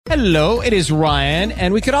Hello, it is Ryan,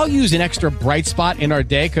 and we could all use an extra bright spot in our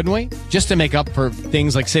day, couldn't we? Just to make up for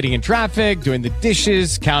things like sitting in traffic, doing the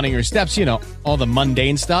dishes, counting your steps, all the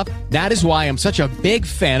mundane stuff. That is why I'm such a big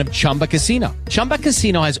fan of Chumba Casino. Chumba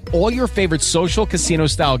Casino has all your favorite social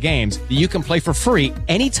casino-style games that you can play for free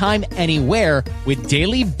anytime, anywhere with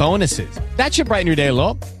daily bonuses. That should brighten your day a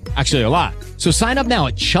little. Actually, a lot. So sign up now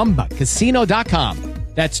at ChumbaCasino.com.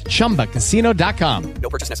 That's ChumbaCasino.com. No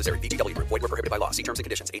purchase necessary. VGW Group. Void where prohibited by law. See terms and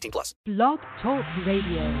conditions. 18+. Blog Talk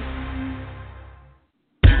Radio.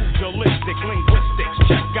 Pugilistic linguistics.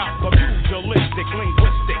 Check out the pugilistic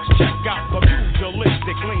linguistics. Check out the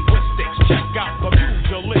pugilistic linguistics. Check out the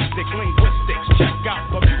pugilistic linguistics. Check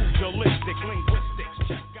out the pugilistic linguistics.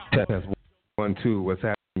 Check out. That's 1, 2. What's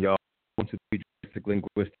happening, y'all? Welcome to the Pugilistic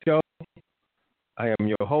Linguistics Show. I am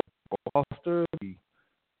your host, Foster, the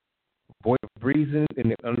voice of reason in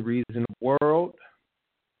the unreasonable world.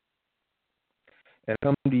 And I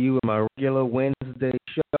come to you in my regular Wednesday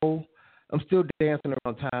show. I'm still dancing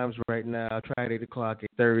around times right now. I tried 8 o'clock,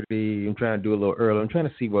 8:30. I'm trying to do a little early. I'm trying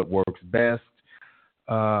to see what works best.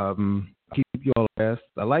 Keep you all best.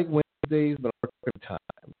 I like Wednesdays, but I work every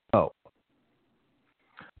time. So,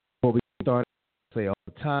 before we start, I say all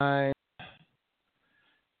the time,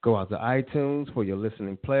 go out to iTunes for your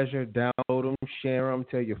listening pleasure. Download them, share them,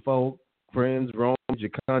 tell your folk, friends, Romans,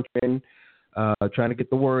 your countrymen, trying to get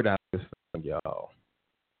the word out of this thing, y'all.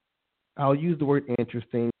 I'll use the word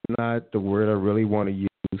interesting, not the word I really want to use,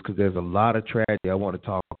 because there's a lot of tragedy I want to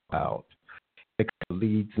talk about. It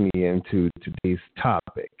leads me into today's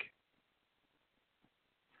topic.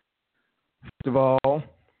 First of all,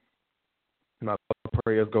 my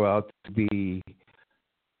prayers go out to the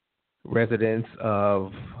residents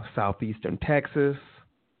of southeastern Texas,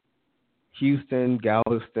 Houston,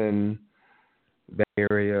 Galveston, that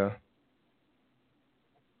area.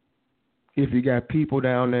 If you got people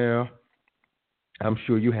down there, I'm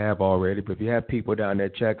sure you have already, but if you have people down there,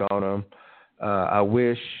 check on them. I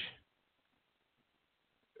wish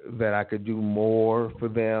that I could do more for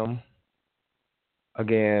them.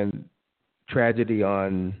 Again, tragedy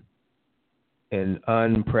on an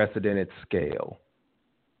unprecedented scale.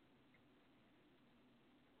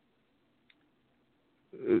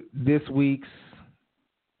 This week's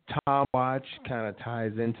Tom Watch kind of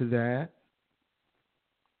ties into that.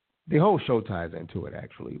 The whole show ties into it,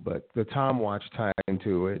 actually, but the Tom Watch ties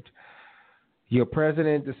into it. Your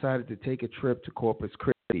president decided to take a trip to Corpus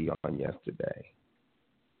Christi on yesterday.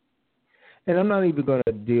 And I'm not even going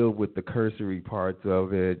to deal with the cursory parts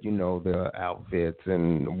of it, the outfits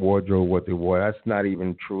and wardrobe, what they wore. That's not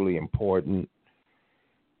even truly important,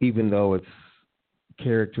 even though it's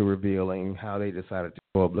character revealing how they decided to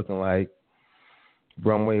go up looking like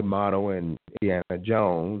runway model and Indiana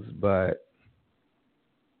Jones. But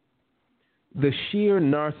the sheer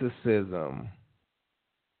narcissism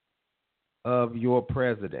of your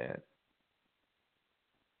president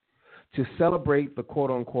to celebrate the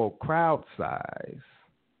quote-unquote crowd size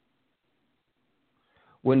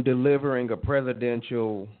when delivering a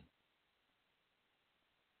presidential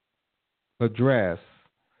address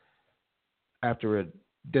after a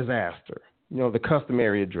disaster. The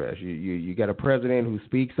customary address. You got a president who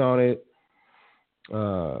speaks on it.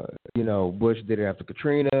 Bush did it after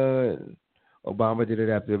Katrina, and Obama did it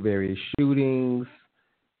after various shootings.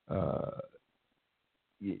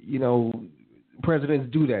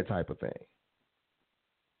 Presidents do that type of thing.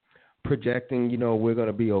 Projecting, we're going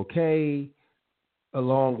to be okay,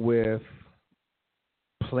 along with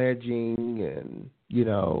pledging and,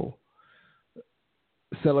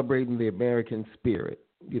 celebrating the American spirit.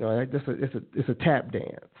 It's a tap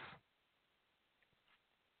dance.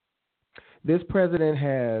 This president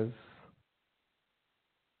has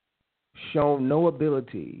shown no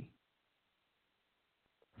ability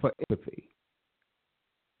for empathy.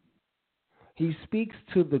 He speaks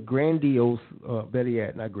to the grandiose, better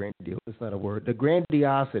yet, not grandiose, it's not a word, the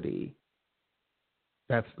grandiosity,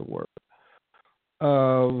 that's the word,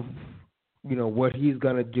 of, what he's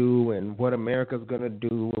going to do and what America's going to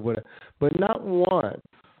do, but not once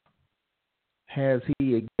has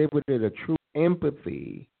he exhibited a true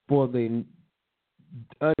empathy for the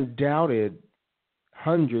undoubted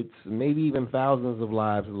hundreds, maybe even thousands of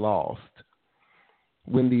lives lost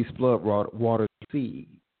when these flood waters recede.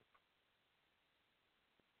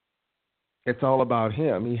 It's all about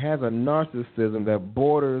him. He has a narcissism that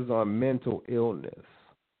borders on mental illness.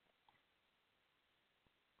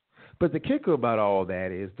 But the kicker about all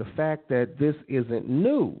that is the fact that this isn't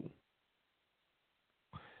new.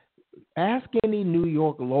 Ask any New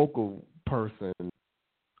York local person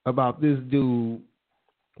about this dude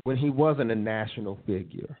when he wasn't a national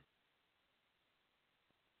figure.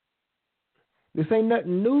 This ain't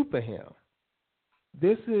nothing new for him.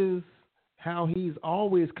 This is how he's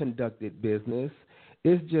always conducted business.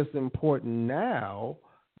 It's just important now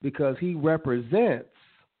because he represents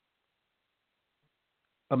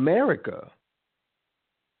America.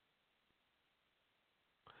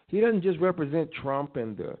 He doesn't just represent Trump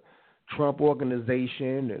and the Trump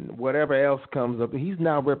organization and whatever else comes up. He's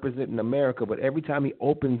now representing America, but every time he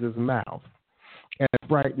opens his mouth, as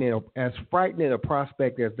frightening a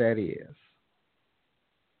prospect as that is.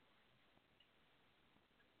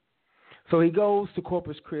 So he goes to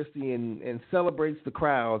Corpus Christi and celebrates the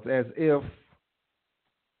crowds as if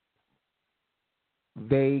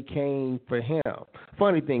they came for him.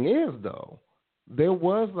 Funny thing is, though, there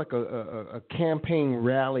was like a campaign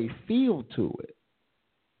rally feel to it.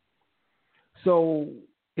 So,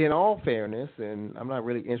 in all fairness, and I'm not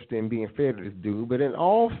really interested in being fair to this dude, but in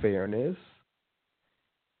all fairness,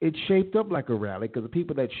 it shaped up like a rally because the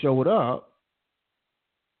people that showed up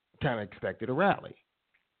kind of expected a rally.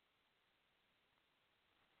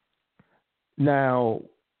 Now,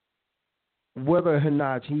 whether or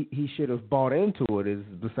not he should have bought into it is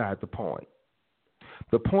beside the point.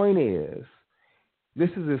 The point is, this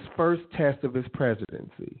is his first test of his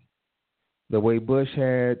presidency. The way Bush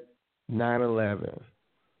had 9/11,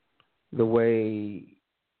 the way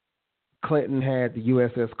Clinton had the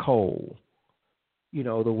USS Cole,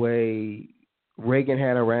 the way Reagan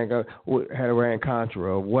had Iran-Contra,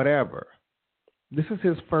 or whatever. This is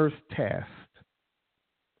his first test.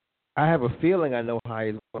 I have a feeling I know how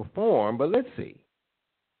he's going to perform, but let's see.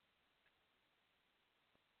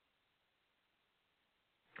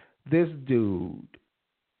 This dude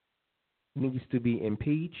needs to be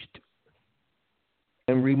impeached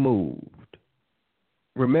and removed.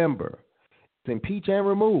 Remember, it's impeach and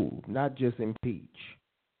remove, not just impeach.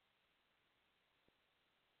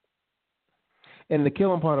 And the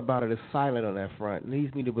killing part about it is silent on that front. It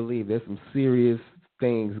leads me to believe there's some serious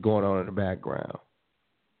things going on in the background.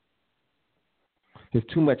 There's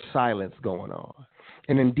too much silence going on.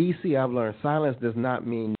 And in D.C., I've learned silence does not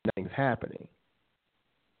mean nothing's happening.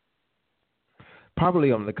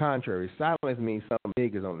 Probably on the contrary, silence means something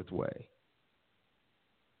big is on its way.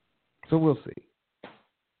 So we'll see.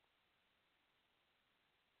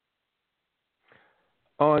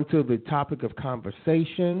 On to the topic of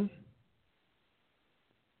conversation.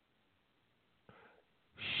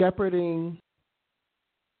 Shepherding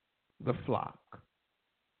the flock.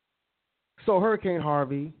 So Hurricane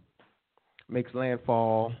Harvey makes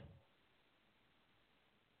landfall,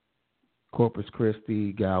 Corpus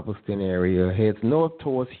Christi, Galveston area, heads north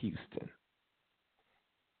towards Houston,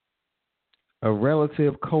 a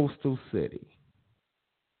relative coastal city.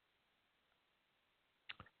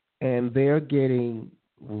 And they're getting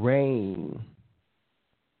rain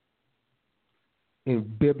in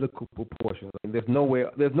biblical proportions. I mean,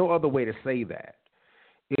 there's no other way to say that.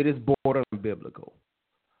 It is borderline biblical.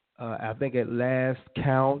 I think at last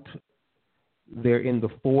count, they're in the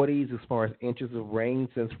 40s as far as inches of rain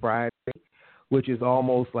since Friday, which is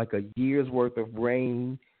almost like a year's worth of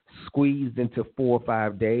rain squeezed into 4 or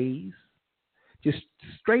 5 days. Just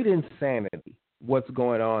straight insanity, what's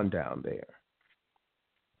going on down there.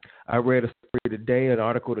 I read a story today, an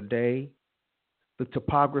article today. The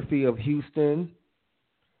topography of Houston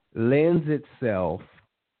lends itself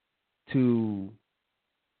to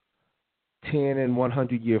 10 and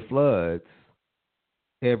 100-year floods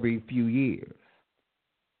every few years.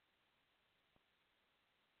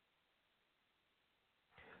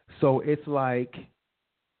 So it's like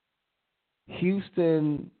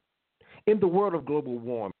Houston, in the world of global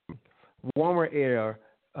warming, warmer air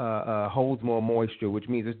holds more moisture, which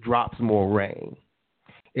means it drops more rain.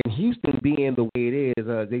 And Houston being the way it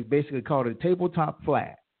is, they basically call it a tabletop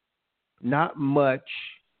flat. Not much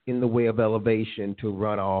in the way of elevation to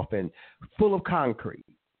run off and full of concrete.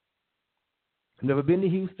 I've never been to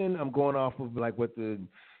Houston. I'm going off of like what the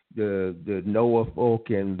NOAA folk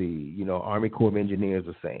and the Army Corps of Engineers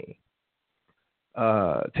are saying.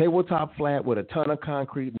 Tabletop flat with a ton of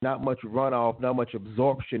concrete, not much runoff, not much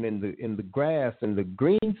absorption in the grass and the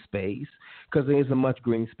green space because there isn't much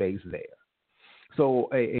green space there. So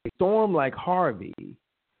a storm like Harvey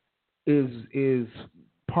is,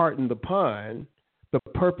 pardon the pun, the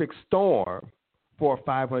perfect storm for a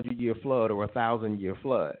 500-year flood or a 1,000-year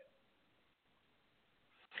flood.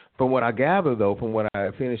 From what I gather, though, from what I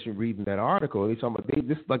finished reading that article, they're talking about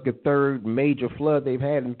this is like the third major flood they've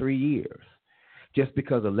had in 3 years. Just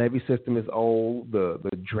because the levee system is old, the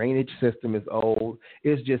drainage system is old,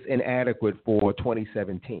 it's just inadequate for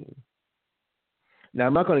 2017. Now,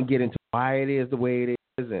 I'm not going to get into why it is the way it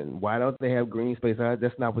is and why don't they have green space.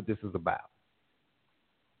 That's not what this is about.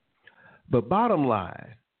 But bottom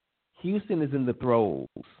line, Houston is in the throes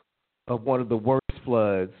of one of the worst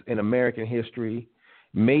floods in American history,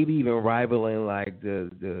 maybe even rivaling like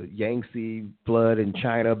the Yangtze flood in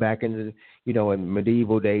China back in the, in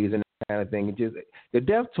medieval days and that kind of thing. Just the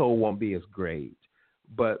death toll won't be as great,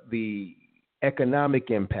 but the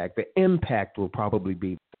economic impact, the impact will probably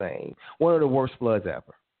be the same. One of the worst floods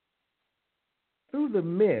ever. Through the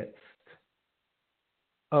midst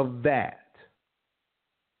of that,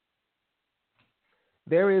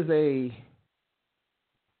 there is a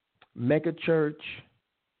mega church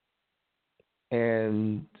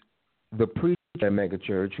and the preacher at mega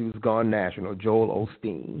church who's gone national, Joel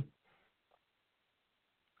Osteen,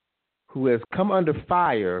 who has come under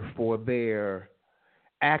fire for their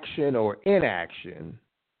action or inaction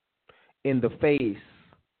in the face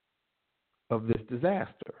of this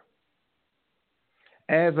disaster.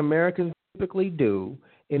 As Americans typically do,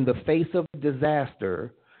 in the face of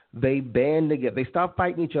disaster, they band together. They stop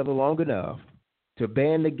fighting each other long enough to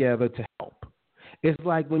band together to help. It's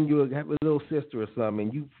like when you have a little sister or something,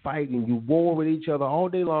 and you fight and you war with each other all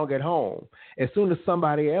day long at home. As soon as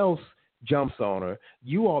somebody else jumps on her,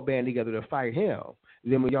 you all band together to fight him.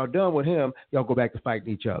 Then when y'all done with him, y'all go back to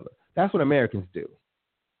fighting each other. That's what Americans do.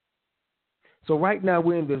 So right now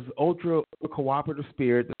we're in this ultra cooperative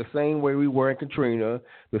spirit, the same way we were in Katrina,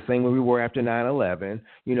 the same way we were after 9/11.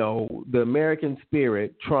 The American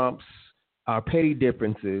spirit trumps our petty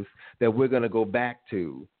differences that we're going to go back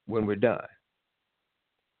to when we're done.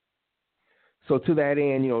 So to that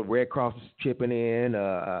end, Red Cross is chipping in.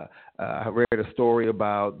 I read a story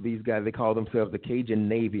about these guys. They call themselves the Cajun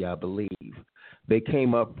Navy, I believe. They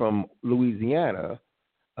came up from Louisiana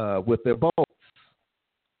with their boats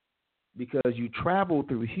because you travel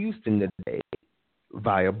through Houston today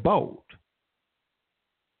via boat.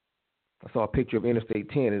 I saw a picture of Interstate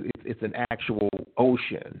 10. It's an actual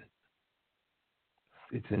ocean.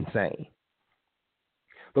 It's insane.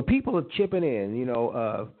 But people are chipping in.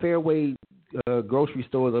 Fairway grocery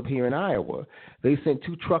stores up here in Iowa, they sent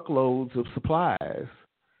 2 truckloads of supplies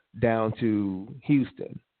down to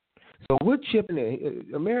Houston. So we're chipping in.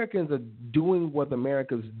 Americans are doing what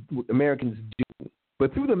Americans do.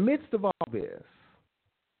 But through the midst of all this,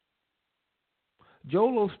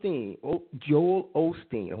 Joel Osteen, I want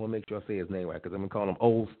to make sure I say his name right because I've been calling him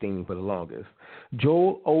Osteen for the longest.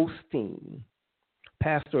 Joel Osteen,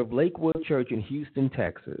 pastor of Lakewood Church in Houston,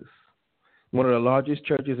 Texas, one of the largest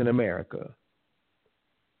churches in America.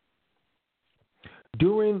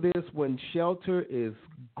 During this, when shelter is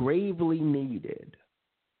gravely needed,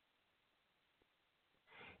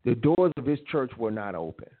 the doors of his church were not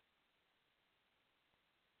open.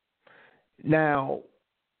 Now,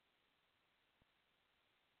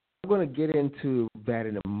 I'm going to get into that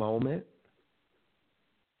in a moment,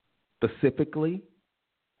 specifically,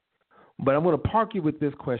 but I'm going to park you with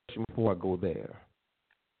this question before I go there.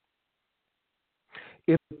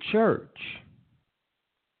 If the church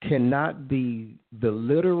cannot be the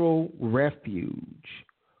literal refuge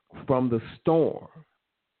from the storm,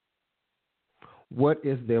 what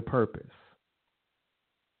is their purpose?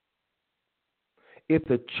 If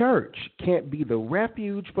the church can't be the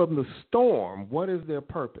refuge from the storm, what is their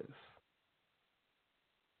purpose?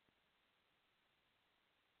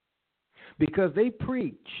 Because they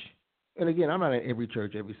preach, and again, I'm not in every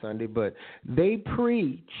church every Sunday, but they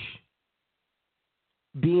preach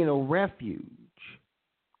being a refuge.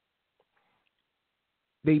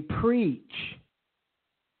 They preach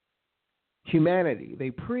humanity.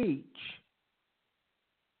 They preach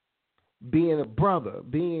being a brother,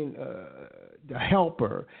 being a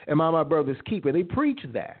helper. Am I my brother's keeper? They preach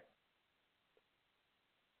that.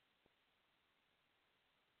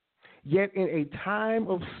 Yet in a time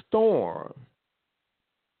of storm,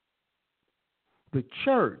 the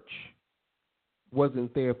church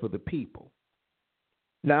wasn't there for the people.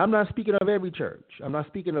 Now, I'm not speaking of every church. I'm not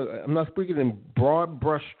speaking in broad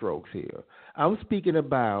brushstrokes here. I'm speaking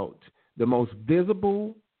about the most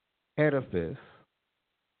visible edifice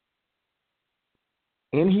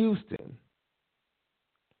in Houston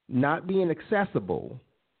not being accessible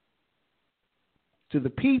to the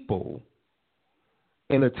people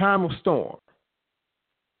in a time of storm.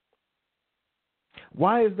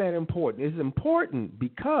 Why is that important? It's important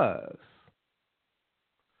because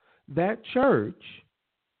that church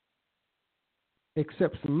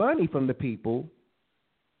accepts money from the people,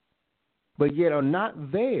 but yet are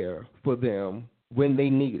not there for them when they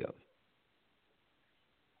need them.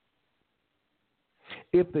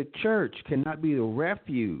 If the church cannot be the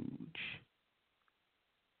refuge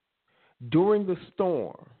during the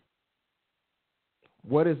storm,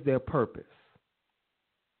 what is their purpose?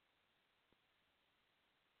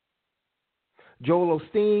 Joel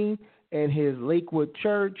Osteen and his Lakewood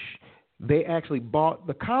Church, they actually bought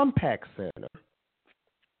the Compaq Center,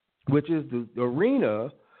 which is the arena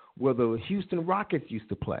where the Houston Rockets used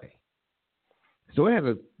to play. So it has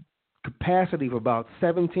a capacity of about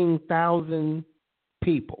 17,000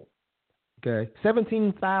 people. Okay,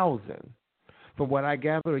 17,000. From what I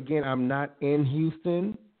gather, again, I'm not in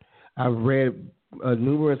Houston. I've read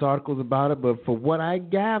numerous articles about it, but from what I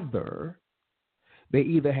gather, they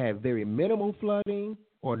either had very minimal flooding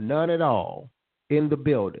or none at all in the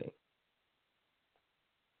building.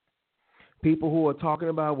 People who are talking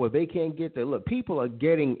about, well, they can't get there. Look, people are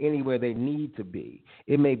getting anywhere they need to be.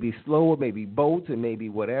 It may be slow, it may be boats, it may be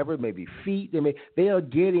whatever, it may be feet. They are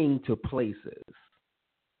getting to places.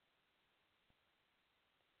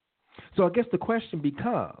 So I guess the question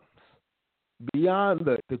becomes, beyond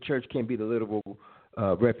the church can't be the literal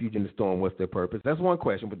refuge in the storm, what's their purpose? That's one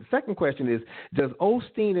question. But the second question is, does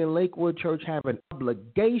Osteen and Lakewood Church have an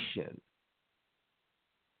obligation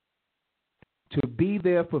to be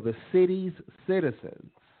there for the city's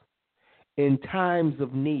citizens in times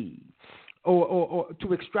of need? Or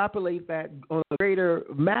to extrapolate that on a greater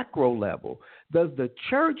macro level, does the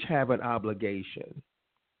church have an obligation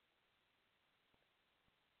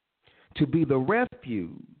to be the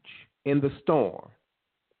refuge in the storm?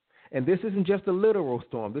 And this isn't just a literal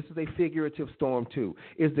storm. This is a figurative storm too.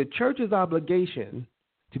 Is the church's obligation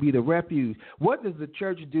to be the refuge? What does the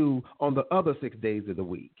church do on the other 6 days of the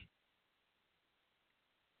week?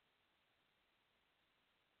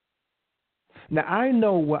 Now, I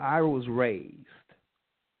know where I was raised.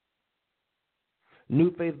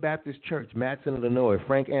 New Faith Baptist Church, Matson, Illinois.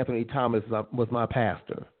 Frank Anthony Thomas was my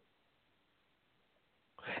pastor.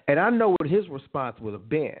 And I know what his response would have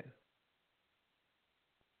been.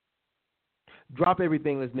 Drop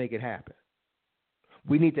everything, let's make it happen.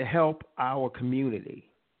 We need to help our community.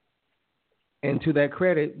 And to that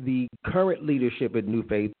credit, the current leadership at New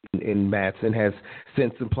Faith in Matson has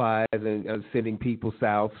sent supplies and sending people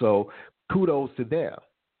south. So kudos to them.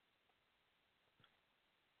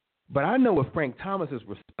 But I know what Frank Thomas's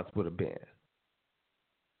response would have been.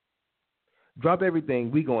 Drop everything,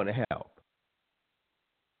 we going to help.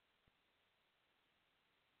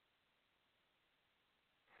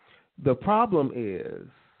 The problem is,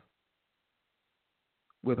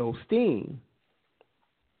 with Osteen,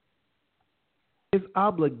 his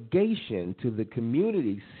obligation to the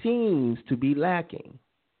community seems to be lacking.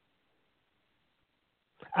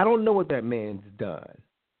 I don't know what that man's done.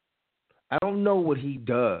 I don't know what he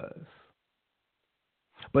does.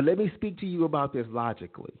 But let me speak to you about this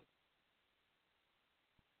logically.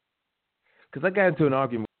 Because I got into an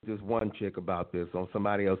argument with this one chick about this on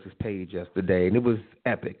somebody else's page yesterday, and it was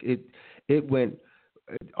epic. It went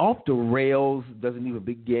off the rails, doesn't even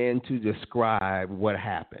begin to describe what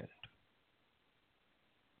happened.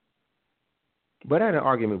 But I had an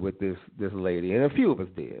argument with this lady, and a few of us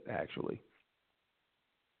did, actually.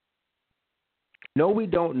 No, we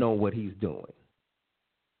don't know what he's doing.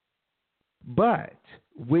 But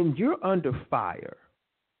when you're under fire,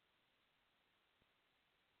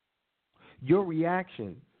 your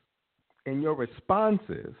reactions and your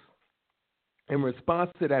responses in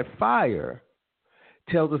response to that fire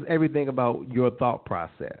tells us everything about your thought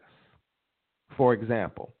process. For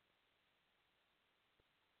example,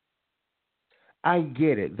 I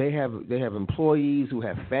get it. They have employees who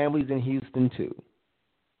have families in Houston too.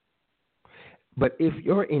 But if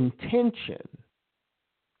your intention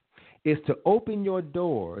is to open your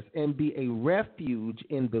doors and be a refuge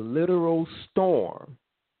in the literal storm,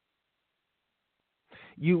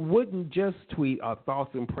 you wouldn't just tweet our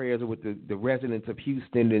thoughts and prayers with the residents of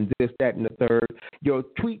Houston and this, that, and the third. Your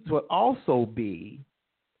tweets would also be,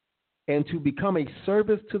 and to become a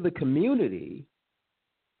service to the community,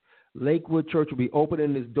 Lakewood Church will be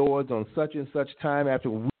opening its doors on such and such time after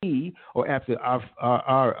we, or after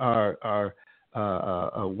our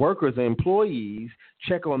workers and employees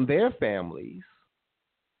check on their families.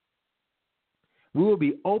 We will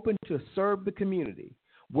be open to serve the community,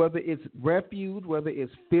 whether it's refuge, whether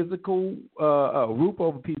it's physical roof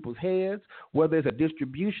over people's heads, whether it's a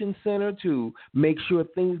distribution center to make sure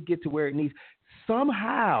things get to where it needs.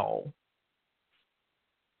 Somehow,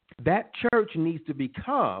 that church needs to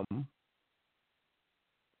become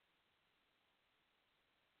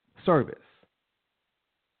service.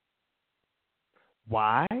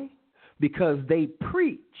 Why? Because they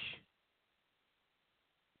preach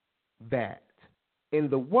that in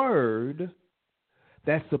the word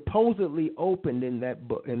that's supposedly opened in that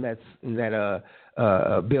book, in that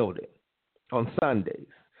building on Sundays.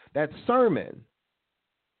 That sermon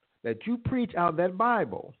that you preach out of that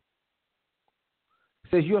Bible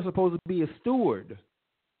says you're supposed to be a steward.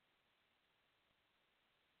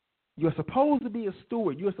 You're supposed to be a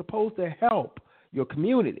steward. You're supposed to help your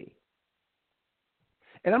community.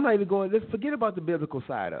 And I'm not even going, let's forget about the biblical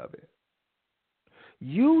side of it.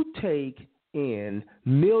 You take in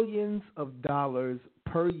millions of dollars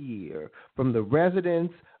per year from the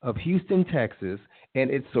residents of Houston, Texas, and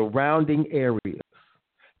its surrounding areas.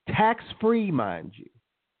 Tax-free, mind you.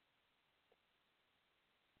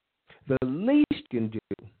 The least you can do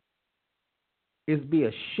is be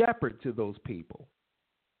a shepherd to those people.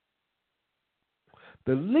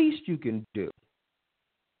 The least you can do.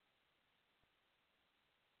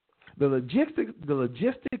 The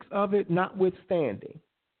logistics of it notwithstanding.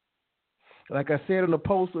 Like I said in the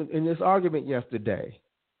post in this argument yesterday,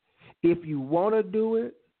 if you want to do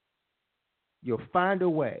it, you'll find a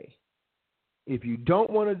way. If you don't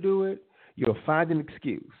want to do it, you'll find an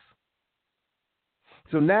excuse.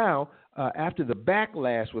 So now, after the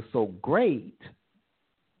backlash was so great,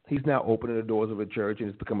 he's now opening the doors of a church and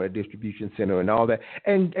it's becoming a distribution center and all that.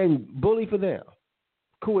 And bully for them.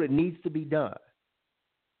 Cool, it needs to be done.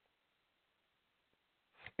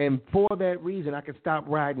 And for that reason, I can stop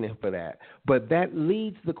riding him for that. But that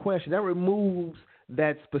leads the question. That removes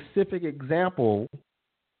that specific example,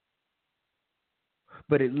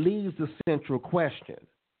 but it leaves the central question.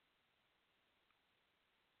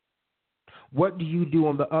 What do you do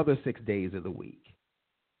on the other 6 days of the week?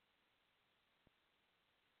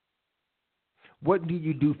 What do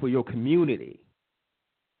you do for your community?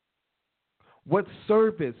 What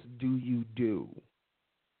service do you do?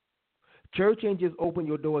 Church ain't just open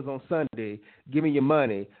your doors on Sunday, give me your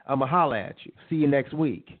money, I'm going to holler at you. See you next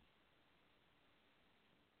week.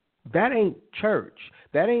 That ain't church.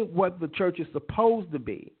 That ain't what the church is supposed to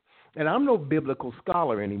be. And I'm no biblical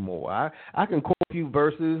scholar anymore. I can quote a few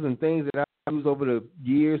verses and things that I've used over the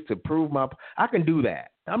years to prove I can do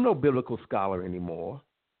that. I'm no biblical scholar anymore.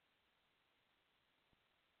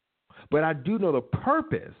 But I do know the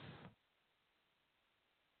purpose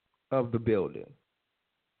of the building.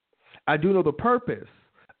 I do know the purpose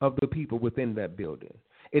of the people within that building.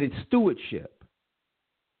 It is stewardship.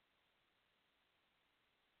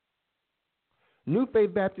 New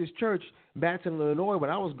Faith Baptist Church, Batson, Illinois, when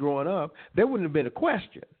I was growing up, there wouldn't have been a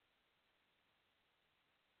question.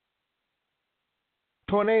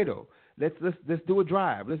 Tornado. Let's do a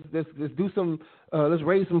drive. Let's do some. Let's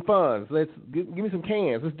raise some funds. Give me some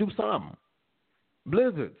cans. Let's do something.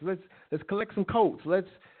 Blizzards. Let's collect some coats. Let's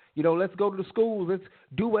go to the schools. Let's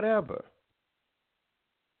do whatever.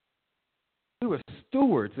 We were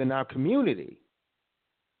stewards in our community.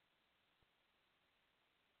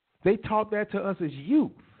 They taught that to us as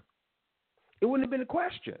youth. It wouldn't have been a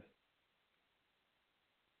question.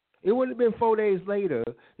 It wouldn't have been 4 days later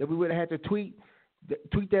that we would have had to tweet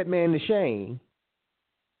that man to shame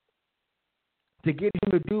to get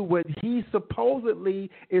him to do what he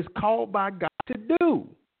supposedly is called by God to do.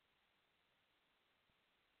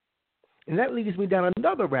 And that leads me down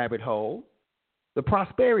another rabbit hole, the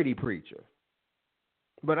prosperity preacher.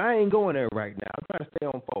 But I ain't going there right now. I'm trying to stay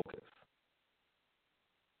on focus.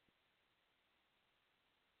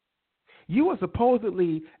 You are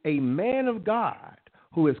supposedly a man of God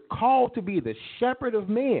who is called to be the shepherd of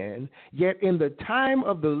men, yet in the time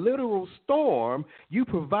of the literal storm, you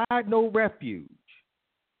provide no refuge.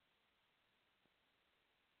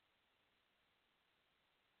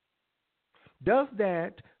 Does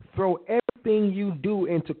that throw everything you do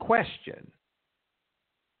into question?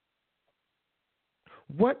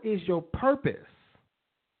 What is your purpose?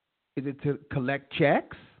 Is it to collect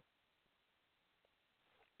checks?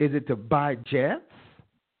 Is it to buy jets?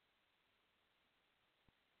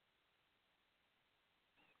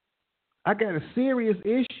 I got a serious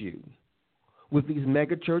issue with these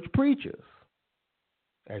mega church preachers,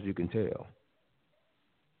 as you can tell.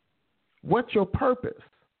 What's your purpose?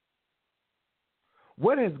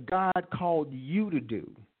 What has God called you to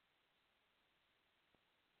do?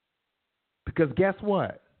 Because guess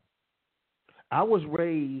what? I was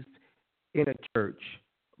raised in a church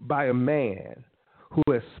by a man who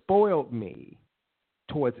has spoiled me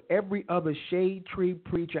towards every other shade tree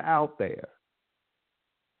preacher out there.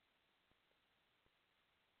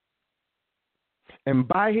 And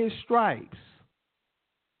by his stripes,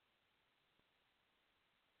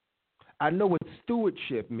 I know what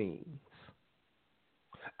stewardship means.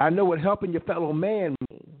 I know what helping your fellow man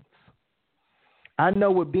means. I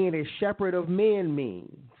know what being a shepherd of men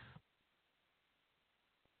means.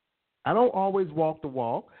 I don't always walk the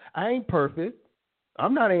walk. I ain't perfect.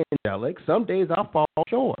 I'm not angelic. Some days I fall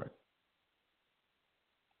short,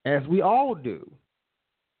 as we all do.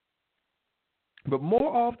 But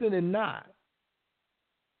more often than not,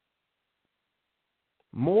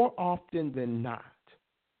 more often than not.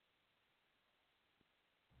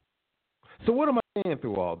 So what am I saying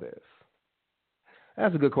through all this?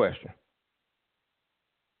 That's a good question.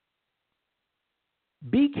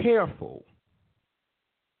 Be careful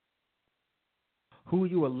who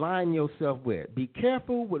you align yourself with. Be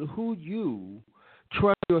careful with who you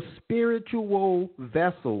trust your spiritual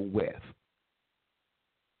vessel with.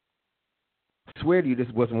 I swear to you, this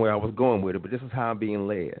wasn't where I was going with it, but this is how I'm being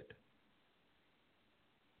led.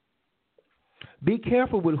 Be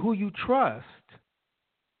careful with who you trust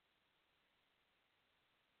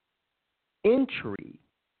entry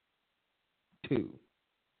to.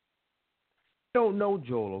 I don't know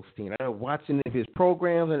Joel Osteen. I never watched any of his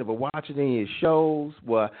programs. I never watched any of his shows.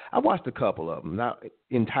 Well, I watched a couple of them, not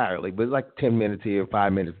entirely, but like 10 minutes here,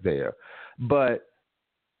 5 minutes there. But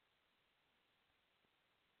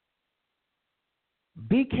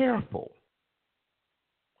be careful,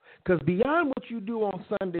 because beyond what you do on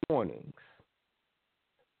Sunday mornings,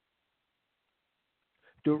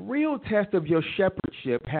 the real test of your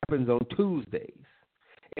shepherdship happens on Tuesdays.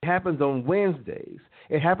 It happens on Wednesdays.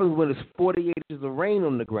 It happens when it's 48 inches of rain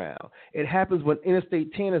on the ground. It happens when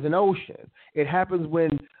Interstate 10 is an ocean. It happens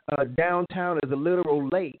when downtown is a literal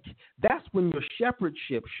lake. That's when your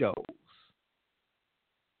shepherdship shows.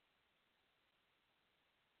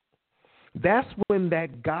 That's when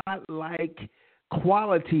that godlike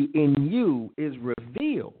quality in you is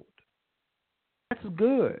revealed. That's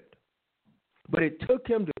good. But it took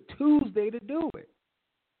him to Tuesday to do it.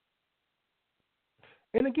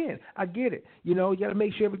 And again, I get it. You know, you got to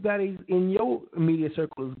make sure everybody in your immediate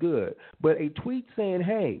circle is good. But a tweet saying,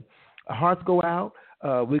 hey, hearts go out.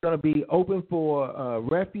 We're going to be open for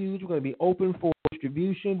refuge. We're going to be open for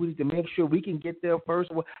distribution. We need to make sure we can get there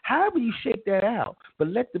first. Well, however you shake that out, but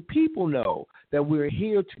let the people know that we're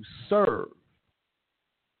here to serve.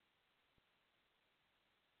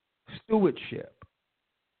 Stewardship.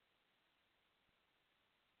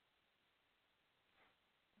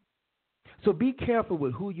 So be careful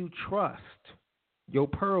with who you trust your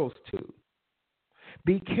pearls to.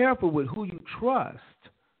 Be careful with who you trust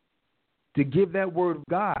to give that word of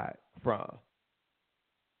God from.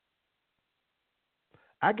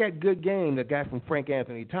 I got good game, the guy from Frank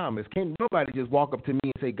Anthony Thomas. Can't nobody just walk up to me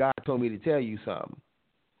and say, God told me to tell you something.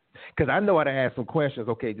 Because I know how to ask some questions,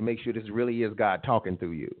 okay, to make sure this really is God talking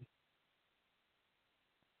through you.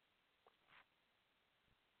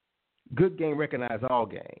 Good game recognize all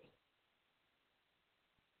game.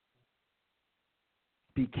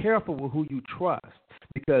 Be careful with who you trust,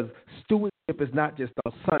 because stewardship is not just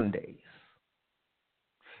on Sundays.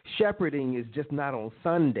 Shepherding is just not on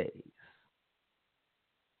Sundays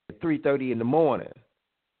at 3:30 in the morning.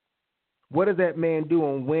 What does that man do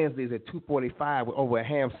on Wednesdays at 2:45 over a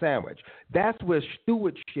ham sandwich? That's where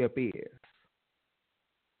stewardship is.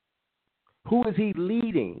 Who is he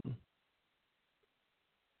leading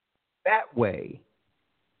that way?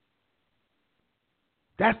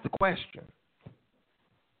 That's the question.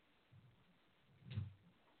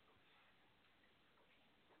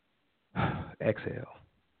 Exhale.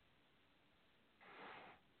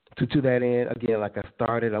 To that end, again, like I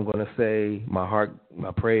started, I'm going to say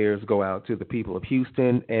my prayers go out to the people of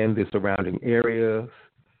Houston and the surrounding areas.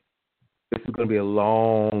 This is going to be a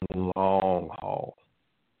long, long haul.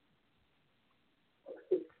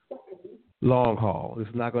 Long haul. This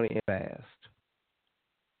is not going to end fast.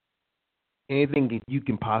 Anything that you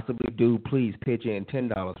can possibly do, please pitch in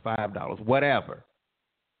 $10, $5, whatever.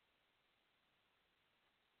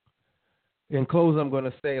 In close, I'm going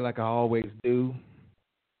to say, like I always do,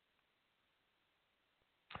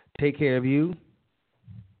 take care of you,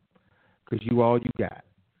 because you all you got.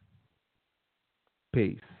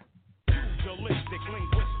 Peace. Pugilistic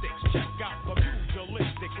linguistics, check out the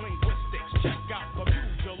pugilistic linguistics, check out the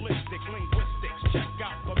pugilistic linguistics, check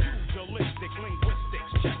out the pugilistic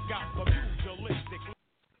linguistics, check out the pugilistic.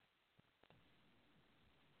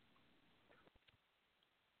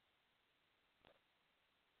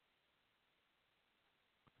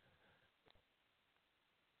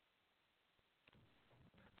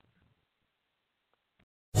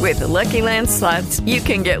 With the Lucky Land Slots, you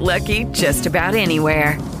can get lucky just about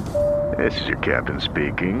anywhere. This is your captain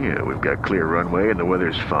speaking. We've got clear runway and the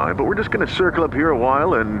weather's fine, but we're just going to circle up here a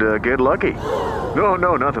while and get lucky.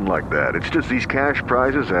 No, nothing like that. It's just these cash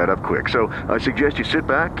prizes add up quick. So I suggest you sit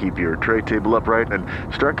back, keep your tray table upright, and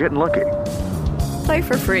start getting lucky. Play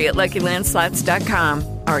for free at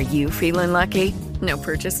LuckyLandSlots.com. Are you feeling lucky? No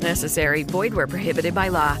purchase necessary. Void where prohibited by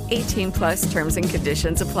law. 18+ terms and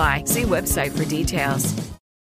conditions apply. See website for details.